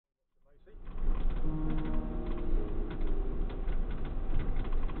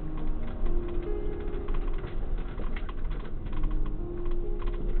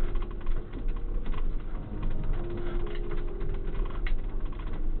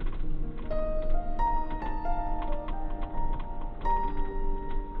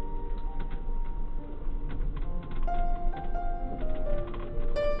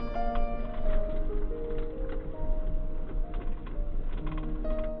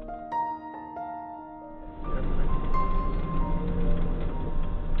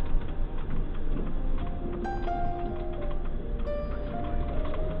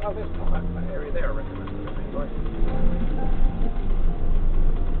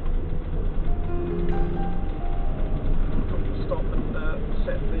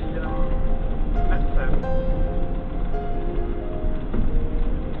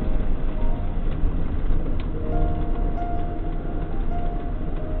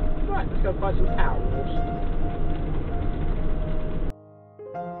back. Let's go buy some towels.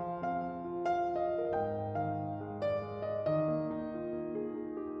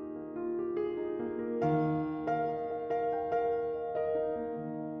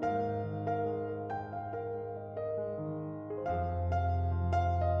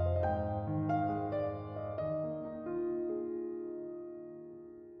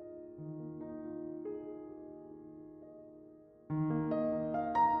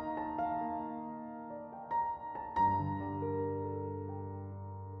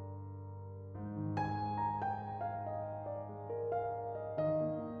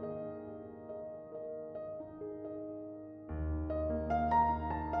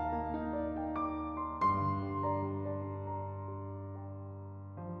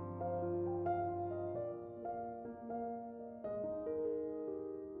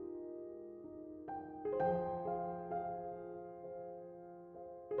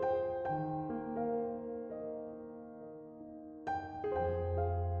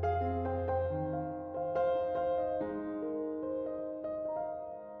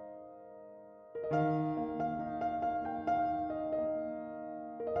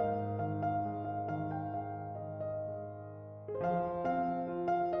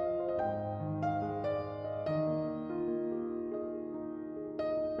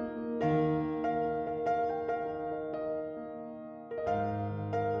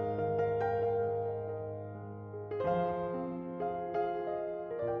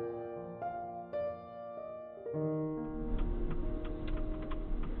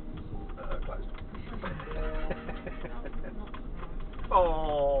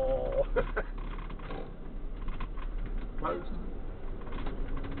 Oh! Closed.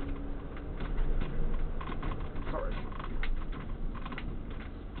 Sorry.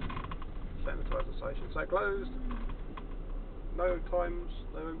 Sanitize the station. So closed. No times,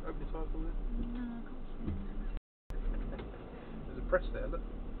 no opening times on there? No, I can't see. There's a press there, look.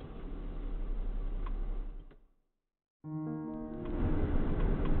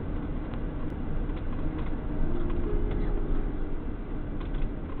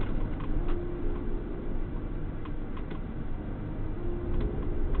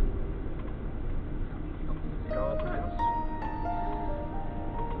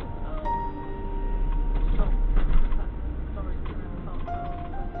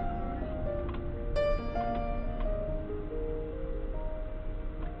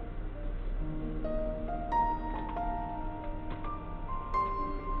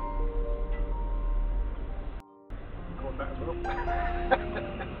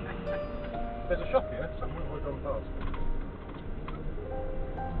 There's a shop here somewhere we've gone past.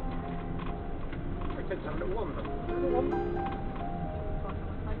 We tend to have a little wander. A little wander.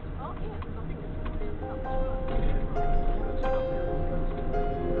 Oh, yeah, I think it's going to be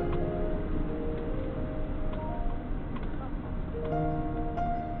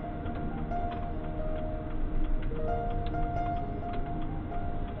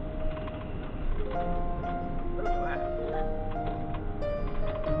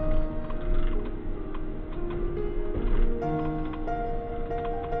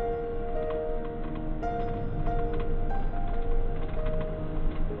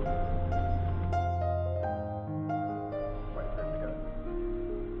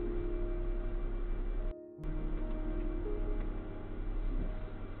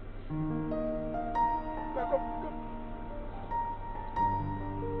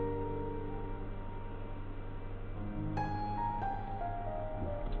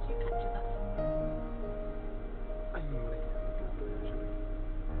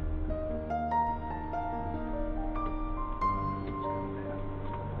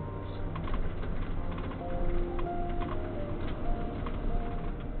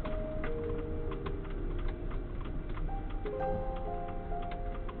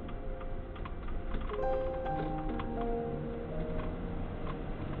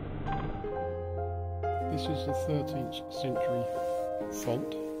This is the 13th century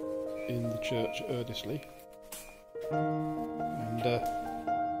font in the church Eardisley, and it's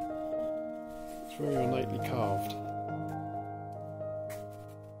very ornately carved.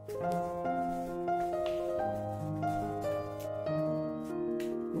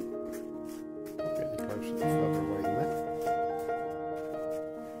 I'll get any closer, further away than that.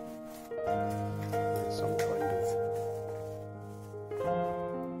 There's some kind of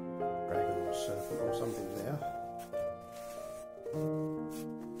dragon or serpent or something there.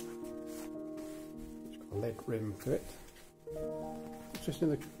 It's got a lead rim to it. It's just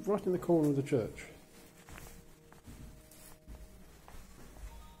right in the corner of the church.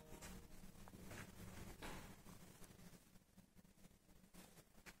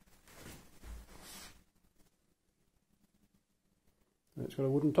 it's got a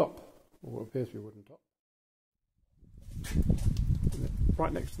wooden top, or what appears to be a wooden top.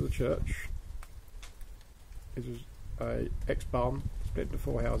 Right next to the church is a ex-barn split into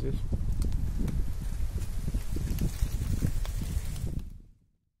 4 houses.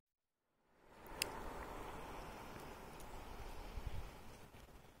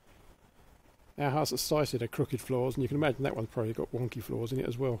 Our house at Sighted had crooked floors, and you can imagine that one's probably got wonky floors in it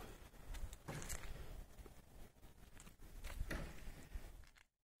as well.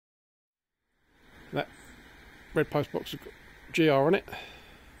 That red post box has got GR on it.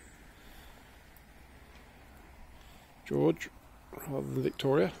 George, rather than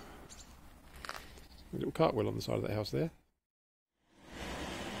Victoria. A little cartwheel on the side of that house there.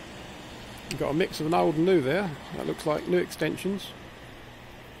 You've got a mix of an old and new there. That looks like new extensions.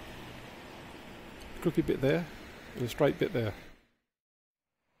 Crooked bit there and a straight bit there.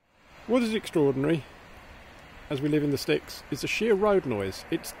 What is extraordinary, as we live in the sticks, is the sheer road noise.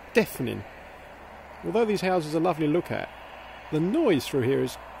 It's deafening. Although these houses are lovely to look at, the noise through here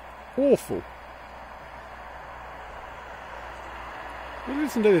is awful. Well,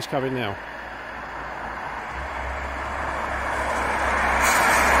 listen to this coming now.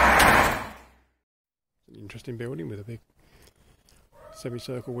 It's an interesting building with a big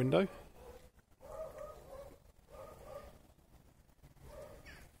semicircle window.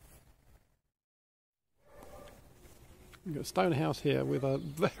 We've got a stone house here with a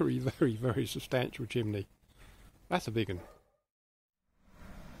very, very, very substantial chimney. That's a big one.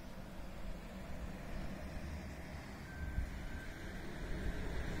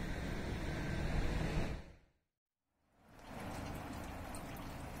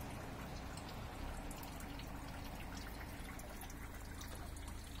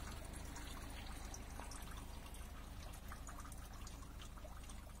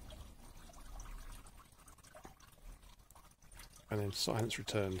 And then silence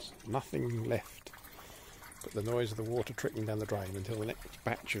returns. Nothing left but the noise of the water trickling down the drain until the next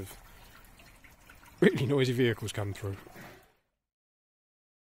batch of really noisy vehicles come through.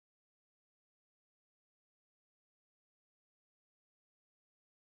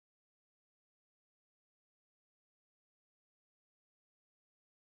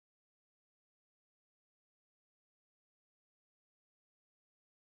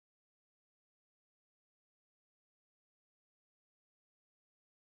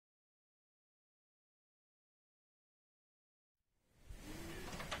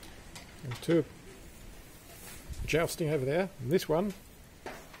 And 2 jousting over there, and this one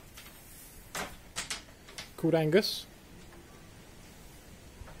called Angus.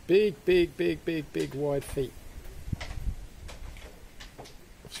 Big wide feet,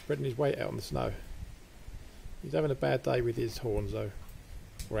 spreading his weight out on the snow. He's having a bad day with his horns though,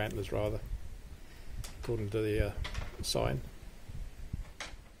 or antlers rather, according to the sign.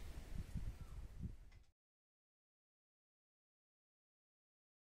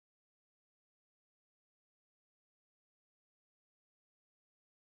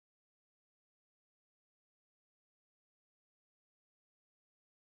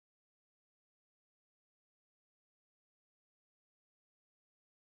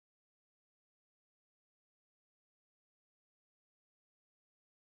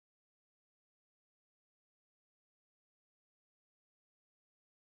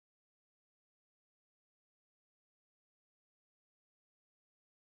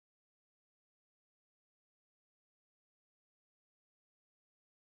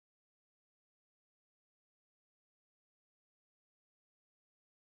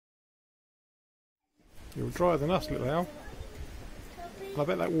 You're drier than us, little owl. I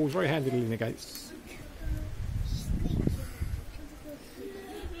bet that wall's very handy to lean against.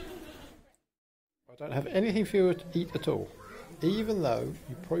 I don't have anything for you to eat at all, even though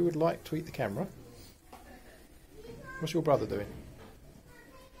you probably would like to eat the camera. What's your brother doing?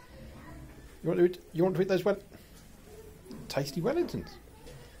 You want to eat those tasty Wellingtons?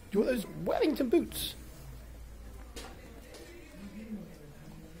 You want those Wellington boots?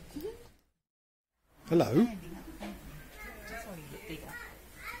 Hello?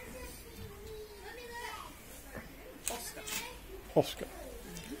 Oscar.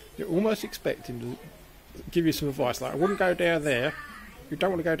 You're almost expecting to give you some advice, like I wouldn't go down there. You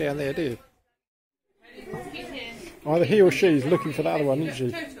don't want to go down there, do you? Either he or she's looking for the other one, isn't she?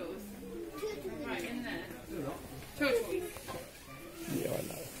 Yeah, I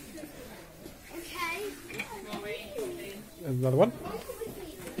know. And another one.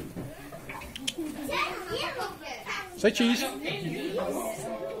 Say cheese.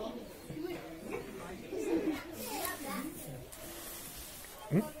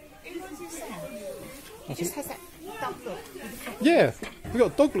 He just has that dog look? Yeah, we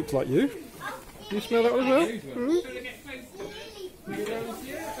got a dog looks like you. You smell that one as well? Mm-hmm.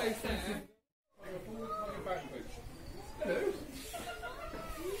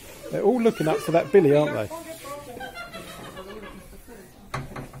 They're all looking up for that Billy, aren't they?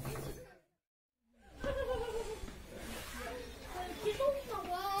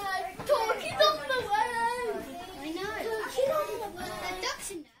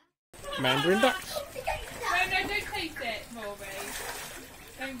 Mandarin ducks. No, don't taste it, Morby.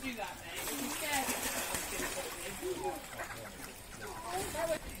 Don't do that, mate. I'm scared of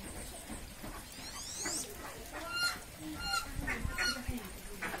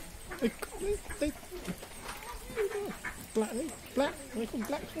Black, they call them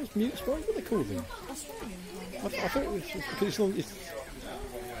black swans, mute swans, what do they call them? I thought it was because it's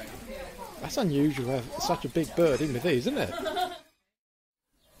that's unusual to have such a big bird in with these, isn't it?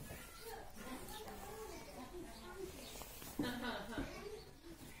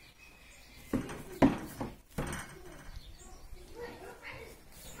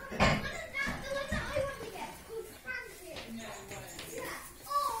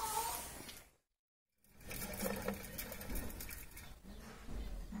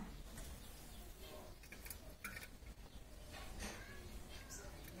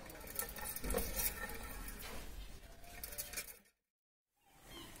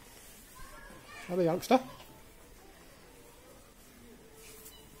 Hello, youngster. Are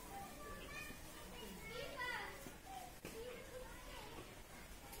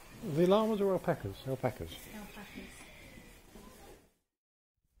they llamas or alpacas? Alpacas.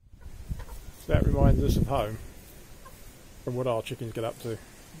 So that reminds us of home and what our chickens get up to.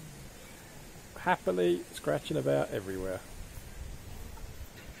 Happily scratching about everywhere.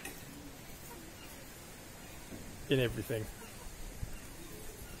 In everything.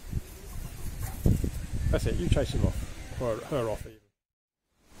 That's it, you chase him off. Or her off even.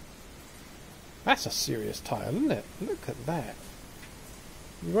 That's a serious tail, isn't it? Look at that.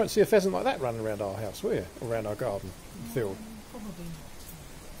 You won't see a pheasant like that running around our house, will you? Or around our garden field. Probably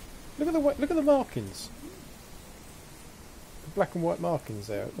Look at the markings. The black and white markings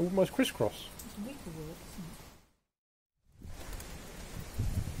there, almost crisscross. it's wicker work,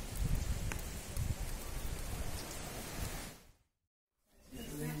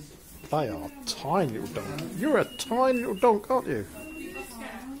 They are tiny little donk. You're a tiny little donk, aren't you?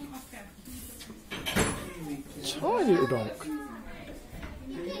 Tiny little donk.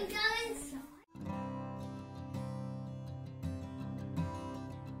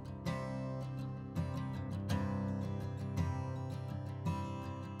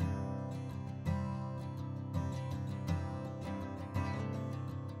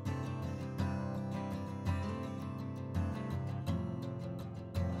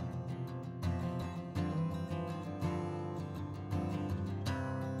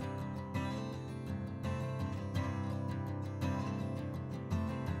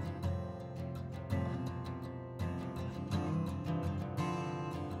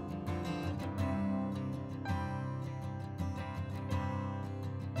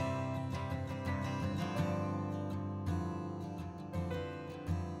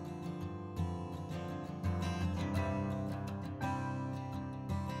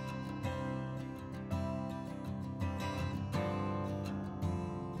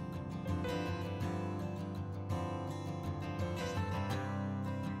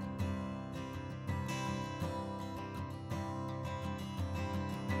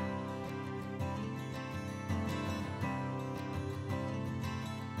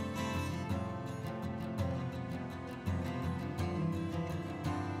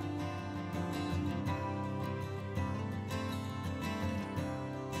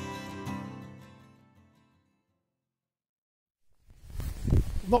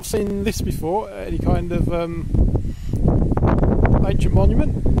 Not seen this before, any kind of ancient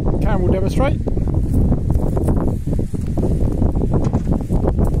monument. Karen will demonstrate. A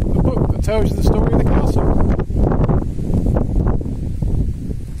book that tells you the story of the castle.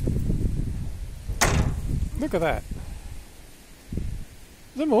 Look at that.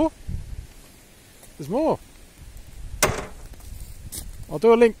 Is there more? There's more. I'll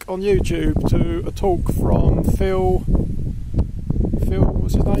do a link on YouTube to a talk from Phil,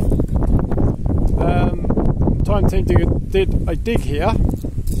 what's his name? Time Team did a dig here at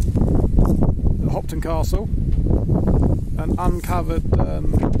Hopton Castle and uncovered a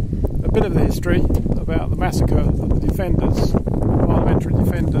bit of the history about the massacre of the defenders, parliamentary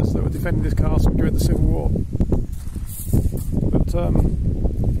defenders that were defending this castle during the Civil War. But so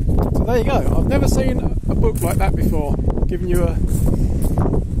there you go. I've never seen a book like that before, giving you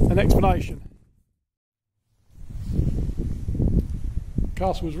an explanation.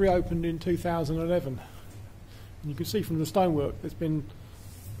 castle was reopened in 2011, and you can see from the stonework there's been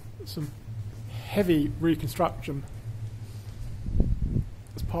some heavy reconstruction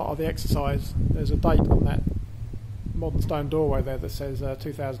as part of the exercise. There's a date on that modern stone doorway there that says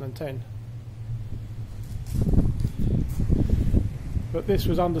 2010. But this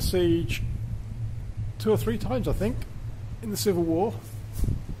was under siege 2 or 3 times, I think, in the Civil War.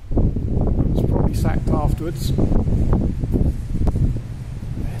 It was probably sacked afterwards.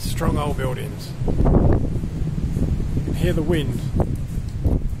 They're strong old buildings. You can hear the wind.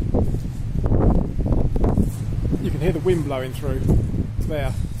 You can hear the wind blowing through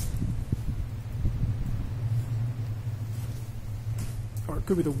there. Or it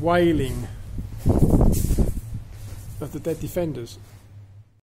could be the wailing of the dead defenders.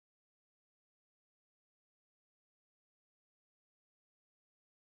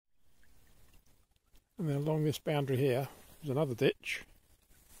 And then along this boundary here is another ditch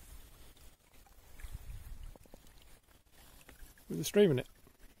with a stream in it.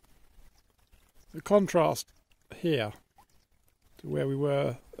 The contrast here to where we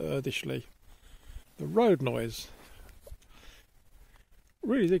were at Eardisley, the road noise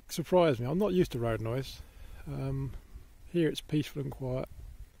really did surprise me. I'm not used to road noise. Here it's peaceful and quiet.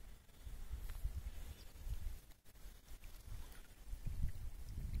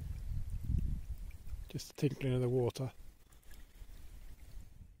 Just the tinkling of the water.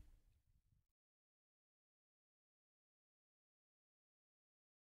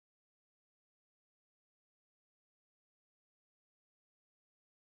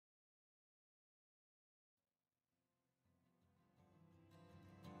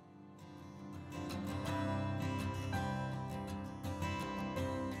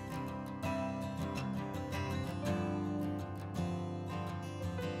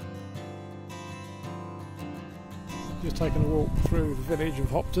 Just taking a walk through the village of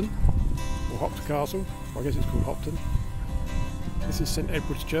Hopton, or Hopton Castle. I guess it's called Hopton. This is St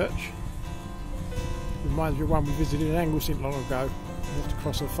Edward's Church. Reminds me of one we visited in Anglesey long ago. You have to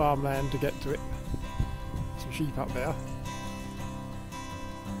cross a farmland to get to it. Some sheep up there.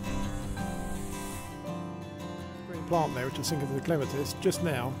 Green plant there, which I think of the clematis. Just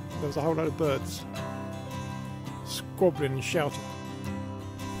now, there was a whole load of birds squabbling and shouting.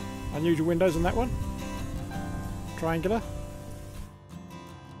 Unusual windows on that one. Triangular.